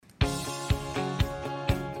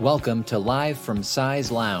Welcome to Live from Size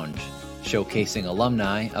Lounge, showcasing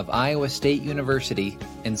alumni of Iowa State University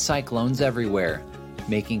and Cyclones everywhere,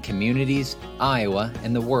 making communities, Iowa,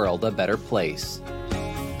 and the world a better place.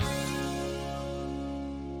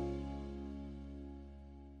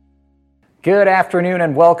 Good afternoon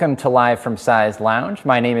and welcome to Live from Size Lounge.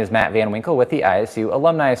 My name is Matt Van Winkle with the ISU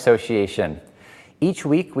Alumni Association. Each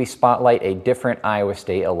week we spotlight a different Iowa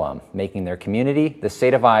State alum, making their community, the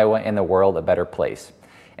state of Iowa, and the world a better place.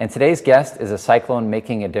 And today's guest is a Cyclone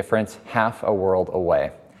making a difference half a world away.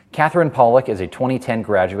 Catherine Pollock is a 2010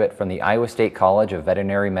 graduate from the Iowa State College of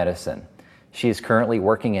Veterinary Medicine. She is currently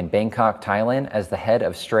working in Bangkok, Thailand as the head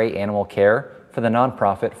of stray animal care for the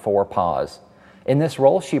nonprofit 4Paws. In this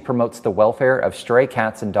role, she promotes the welfare of stray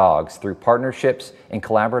cats and dogs through partnerships and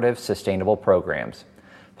collaborative sustainable programs.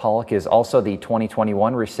 Pollock is also the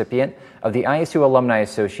 2021 recipient of the ISU Alumni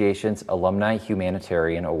Association's Alumni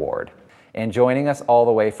Humanitarian Award. And joining us all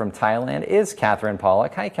the way from Thailand is Catherine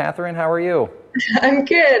Pollock. Hi, Catherine. How are you? I'm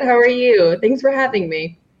good. How are you? Thanks for having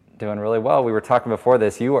me. Doing really well. We were talking before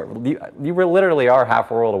this. You were literally are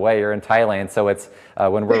half a world away. You're in Thailand, so it's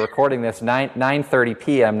when we're recording this 9:30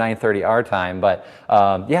 p.m. 9:30 our time. But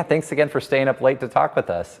yeah, thanks again for staying up late to talk with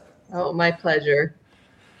us. Oh, my pleasure.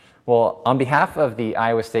 Well, on behalf of the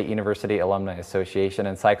Iowa State University Alumni Association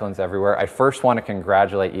and Cyclones Everywhere, I first want to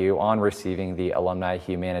congratulate you on receiving the Alumni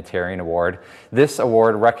Humanitarian Award. This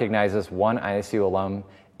award recognizes one ISU alum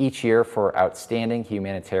each year for outstanding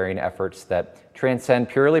humanitarian efforts that transcend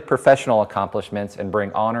purely professional accomplishments and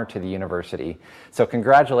bring honor to the university. So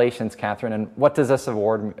congratulations, Catherine. And what does this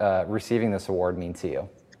award, receiving this award, mean to you?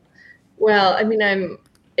 Well, I mean, I'm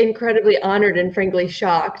incredibly honored and frankly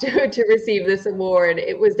shocked to receive this award.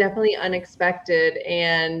 It was definitely unexpected,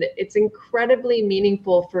 and it's incredibly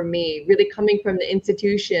meaningful for me, really coming from the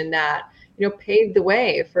institution that, you know, paved the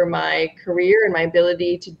way for my career and my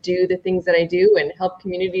ability to do the things that I do and help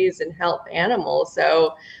communities and help animals.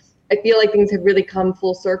 So I feel like things have really come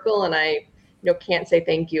full circle, and I, can't say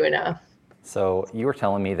thank you enough. So you were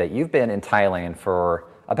telling me that you've been in Thailand for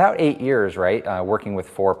about 8 years, right? Working with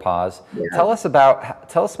 4Paws. Yeah. Tell us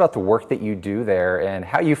about the work that you do there and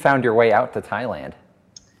how you found your way out to Thailand.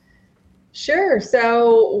 Sure.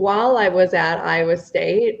 So while I was at Iowa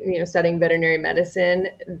State, studying veterinary medicine,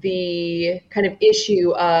 the kind of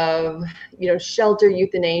issue of, shelter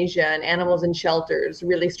euthanasia and animals in shelters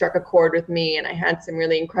really struck a chord with me. And I had some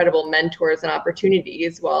really incredible mentors and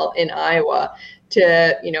opportunities while in Iowa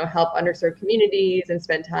to, help underserved communities and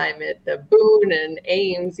spend time at the Boone and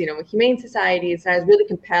Ames, with humane societies. And I was really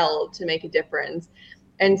compelled to make a difference.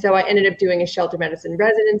 And so I ended up doing a shelter medicine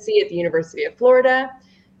residency at the University of Florida.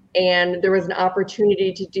 And there was an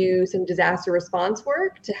opportunity to do some disaster response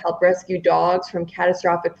work to help rescue dogs from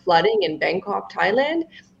catastrophic flooding in Bangkok, Thailand.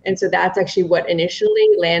 And so that's actually what initially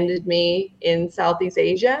landed me in Southeast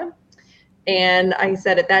Asia. And I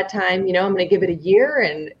said at that time, I'm going to give it a year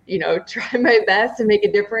and, try my best to make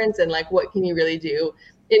a difference. And like, what can you really do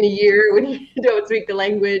in a year when you don't speak the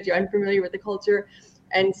language, you're unfamiliar with the culture?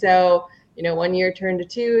 And so, 1 year turned to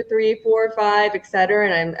 2, 3, 4, 5, et cetera.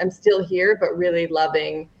 And I'm still here, but really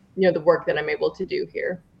loving the work that I'm able to do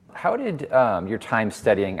here. How did your time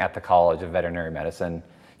studying at the College of Veterinary Medicine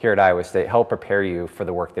here at Iowa State help prepare you for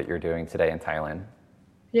the work that you're doing today in Thailand?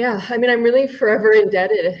 Yeah, I mean, I'm really forever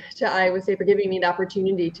indebted to Iowa State for giving me the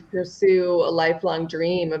opportunity to pursue a lifelong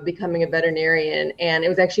dream of becoming a veterinarian. And it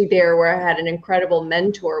was actually there where I had an incredible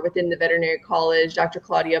mentor within the veterinary college, Dr.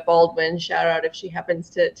 Claudia Baldwin, shout out if she happens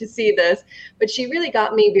to see this. But she really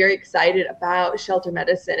got me very excited about shelter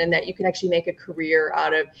medicine and that you can actually make a career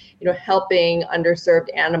out of, helping underserved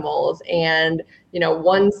animals. And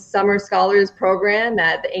one summer scholars program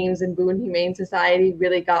at the Ames and Boone Humane Society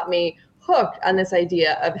really got me hooked on this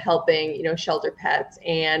idea of helping, shelter pets.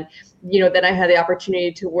 And, then I had the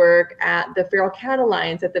opportunity to work at the Feral Cat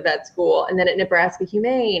Alliance at the vet school, and then at Nebraska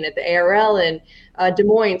Humane, at the ARL in Des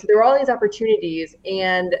Moines. So there were all these opportunities,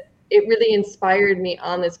 and it really inspired me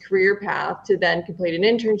on this career path to then complete an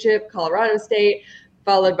internship, Colorado State,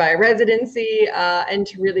 followed by a residency, and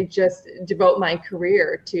to really just devote my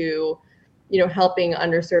career to, helping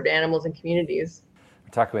underserved animals and communities.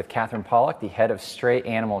 Talking with Catherine Pollock, the head of stray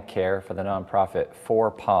animal care for the nonprofit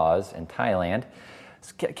 4Paws in Thailand.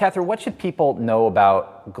 Catherine, what should people know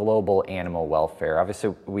about global animal welfare? Obviously,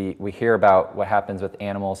 we hear about what happens with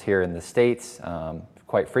animals here in the States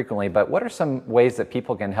quite frequently, but what are some ways that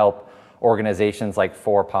people can help organizations like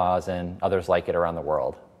 4Paws and others like it around the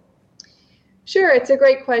world? Sure, it's a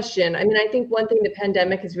great question. I mean, I think one thing the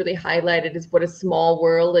pandemic has really highlighted is what a small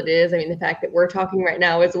world it is. I mean, the fact that we're talking right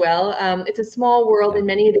now as well. It's a small world, and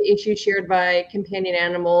many of the issues shared by companion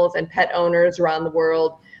animals and pet owners around the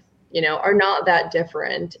world, are not that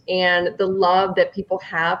different. And the love that people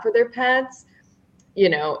have for their pets,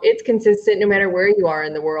 it's consistent no matter where you are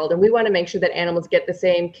in the world. And we want to make sure that animals get the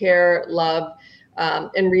same care, love,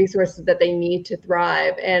 and resources that they need to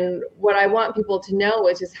thrive. And what I want people to know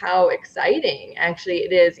is just how exciting actually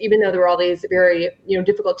it is, even though there are all these very,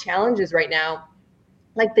 difficult challenges right now.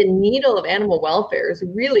 Like the needle of animal welfare is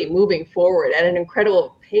really moving forward at an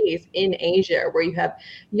incredible pace in Asia, where you have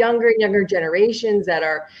younger and younger generations that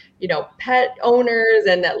are, pet owners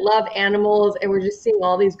and that love animals. And we're just seeing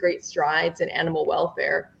all these great strides in animal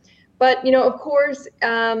welfare. But, of course,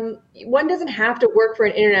 one doesn't have to work for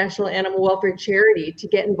an international animal welfare charity to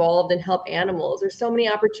get involved and help animals. There's so many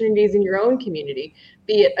opportunities in your own community,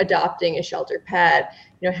 be it adopting a shelter pet,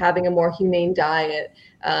 having a more humane diet,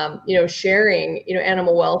 sharing,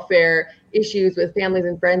 animal welfare issues with families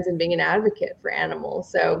and friends, and being an advocate for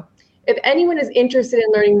animals. So if anyone is interested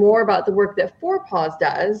in learning more about the work that 4paws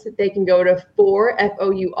does, they can go to 4,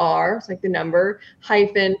 F-O-U-R, it's like the number,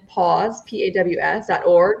 -paws,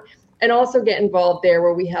 PAWS.org. And also get involved there,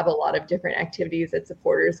 where we have a lot of different activities that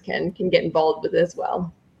supporters can get involved with as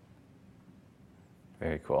well.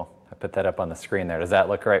 Very cool. I put that up on the screen there. Does that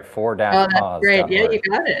look right? 4-paws. Oh, that's great. Yeah, you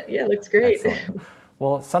got it. Yeah, it looks great. Excellent.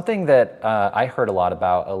 Well, something that I heard a lot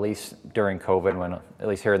about, at least during COVID, when at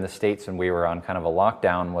least here in the States, when we were on kind of a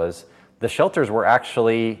lockdown, was the shelters were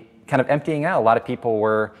actually kind of emptying out. A lot of people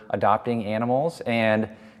were adopting animals, and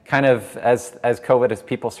kind of as COVID, as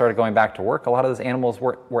people started going back to work, a lot of those animals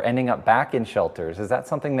were ending up back in shelters. Is that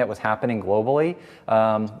something that was happening globally,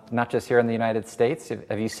 not just here in the United States?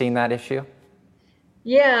 Have you seen that issue?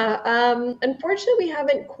 Yeah, unfortunately, we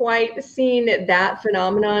haven't quite seen that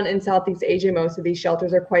phenomenon in Southeast Asia. Most of these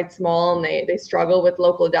shelters are quite small, and they struggle with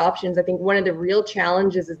local adoptions. I think one of the real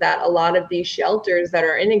challenges is that a lot of these shelters that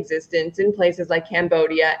are in existence in places like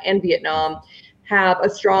Cambodia and Vietnam have a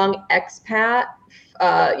strong expat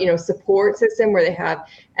support system, where they have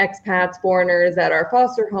expats, foreigners that are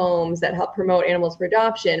foster homes that help promote animals for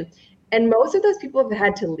adoption. And most of those people have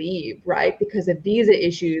had to leave, right, because of visa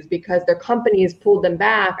issues, because their companies pulled them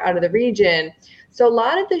back out of the region. So a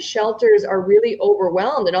lot of the shelters are really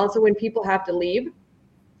overwhelmed. And also when people have to leave,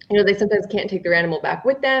 they sometimes can't take their animal back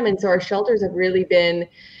with them. And so our shelters have really been,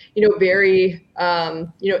 very,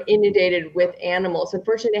 inundated with animals.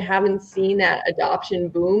 Unfortunately, I haven't seen that adoption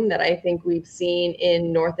boom that I think we've seen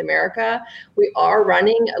in North America. We are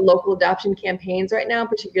running local adoption campaigns right now,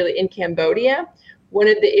 particularly in Cambodia. One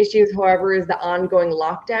of the issues, however, is the ongoing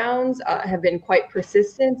lockdowns have been quite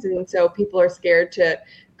persistent. And so people are scared to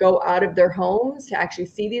go out of their homes to actually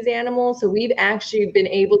see these animals. So we've actually been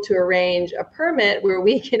able to arrange a permit where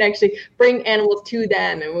we can actually bring animals to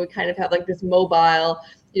them. And we kind of have like this mobile,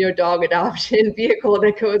 dog adoption vehicle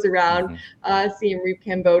that goes around Siem Reap,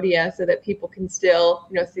 Cambodia, so that people can still,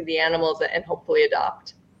 see the animals and hopefully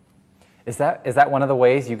adopt. Is that one of the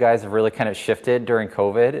ways you guys have really kind of shifted during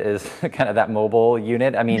COVID, is kind of that mobile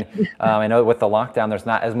unit? I mean, I know with the lockdown, there's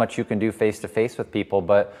not as much you can do face-to-face with people,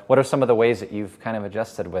 but what are some of the ways that you've kind of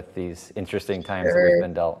adjusted with these interesting times that we've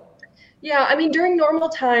been dealt? Yeah, I mean, during normal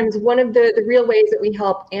times, one of the real ways that we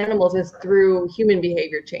help animals is through human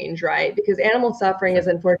behavior change, right? Because animal suffering is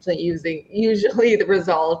unfortunately usually the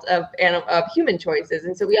result of human choices.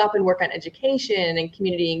 And so we often work on education and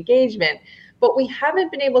community engagement, but we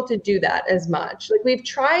haven't been able to do that as much. Like, we've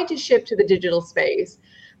tried to shift to the digital space,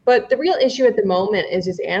 but the real issue at the moment is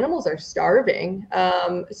just animals are starving.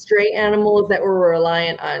 Stray animals that were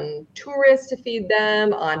reliant on tourists to feed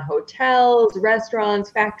them, on hotels, restaurants,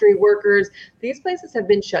 factory workers, these places have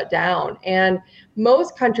been shut down. And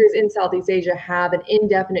most countries in Southeast Asia have an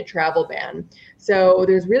indefinite travel ban. So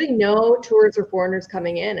there's really no tourists or foreigners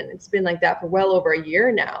coming in, and it's been like that for well over a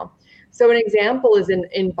year now. So an example is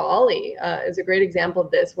in Bali is a great example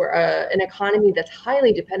of this, where an economy that's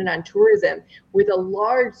highly dependent on tourism with a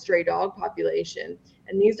large stray dog population.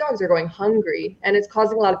 And these dogs are going hungry, and it's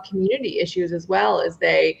causing a lot of community issues as well, as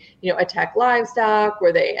they, attack livestock,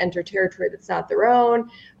 where they enter territory that's not their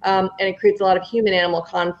own, and it creates a lot of human-animal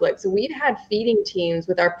conflict. So we've had feeding teams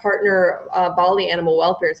with our partner, Bali Animal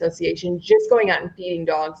Welfare Association, just going out and feeding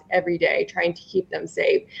dogs every day, trying to keep them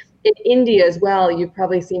safe. In India as well, you've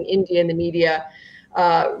probably seen India in the media,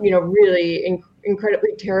 really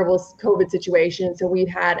incredibly terrible COVID situation. So we've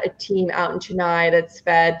had a team out in Chennai that's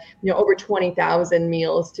fed, over 20,000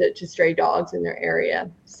 meals to stray dogs in their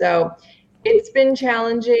area. So it's been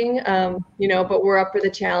challenging, but we're up for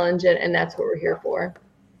the challenge, and that's what we're here for.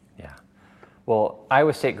 Yeah. Well,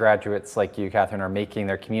 Iowa State graduates like you, Catherine, are making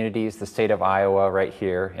their communities, the state of Iowa right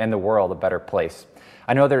here, and the world a better place.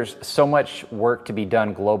 I know there's so much work to be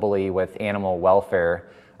done globally with animal welfare.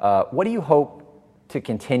 What do you hope to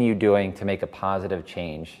continue doing to make a positive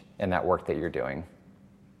change in that work that you're doing?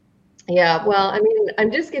 Yeah, well, I mean,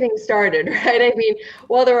 I'm just getting started, right? I mean,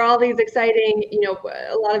 while there are all these exciting,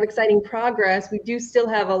 a lot of exciting progress, we do still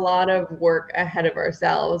have a lot of work ahead of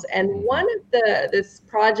ourselves. And one of this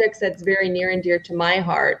projects that's very near and dear to my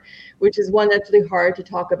heart, which is one that's really hard to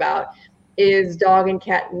talk about, is dog and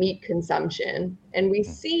cat meat consumption. And we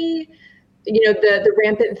see the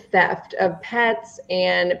rampant theft of pets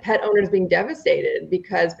and pet owners being devastated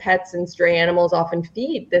because pets and stray animals often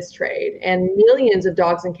feed this trade, and millions of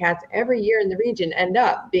dogs and cats every year in the region end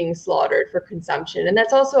up being slaughtered for consumption. And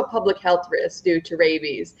that's also a public health risk due to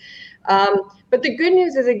rabies. But the good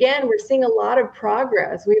news is, again, we're seeing a lot of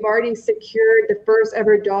progress. We've already secured the first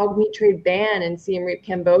ever dog meat trade ban in Siem Reap,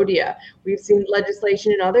 Cambodia. We've seen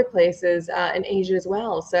legislation in other places in Asia as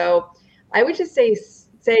well. So I would just say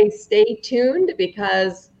stay tuned,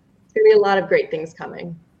 because there's going to be a lot of great things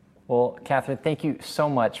coming. Well, Catherine, thank you so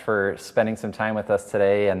much for spending some time with us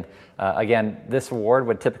today. And again, this award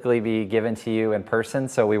would typically be given to you in person,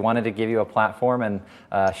 so we wanted to give you a platform and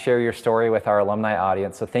share your story with our alumni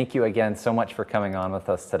audience. So thank you again so much for coming on with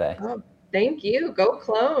us today. Oh, thank you. Go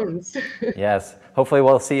Clones. Yes. Hopefully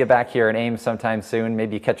we'll see you back here in Ames sometime soon.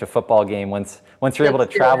 Maybe catch a football game once you're able to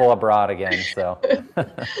travel abroad again. So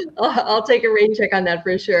I'll take a rain check on that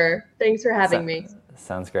for sure. Thanks for having me.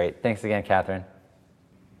 Sounds great. Thanks again, Catherine.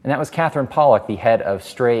 And that was Catherine Pollock, the head of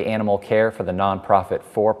stray animal care for the nonprofit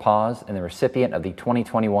Four Paws and the recipient of the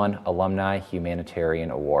 2021 Alumni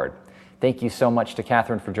Humanitarian Award. Thank you so much to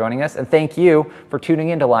Catherine for joining us, and thank you for tuning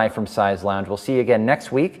in to Live from Size Lounge. We'll see you again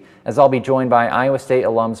next week, as I'll be joined by Iowa State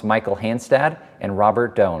alums Michael Hanstad and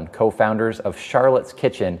Robert Doan, co-founders of Charlotte's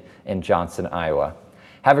Kitchen in Johnson, Iowa.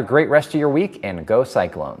 Have a great rest of your week, and go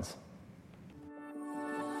Cyclones.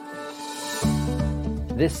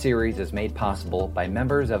 This series is made possible by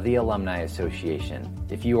members of the Alumni Association.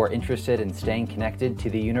 If you are interested in staying connected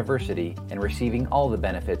to the university and receiving all the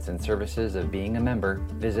benefits and services of being a member,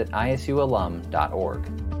 visit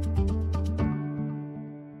isualum.org.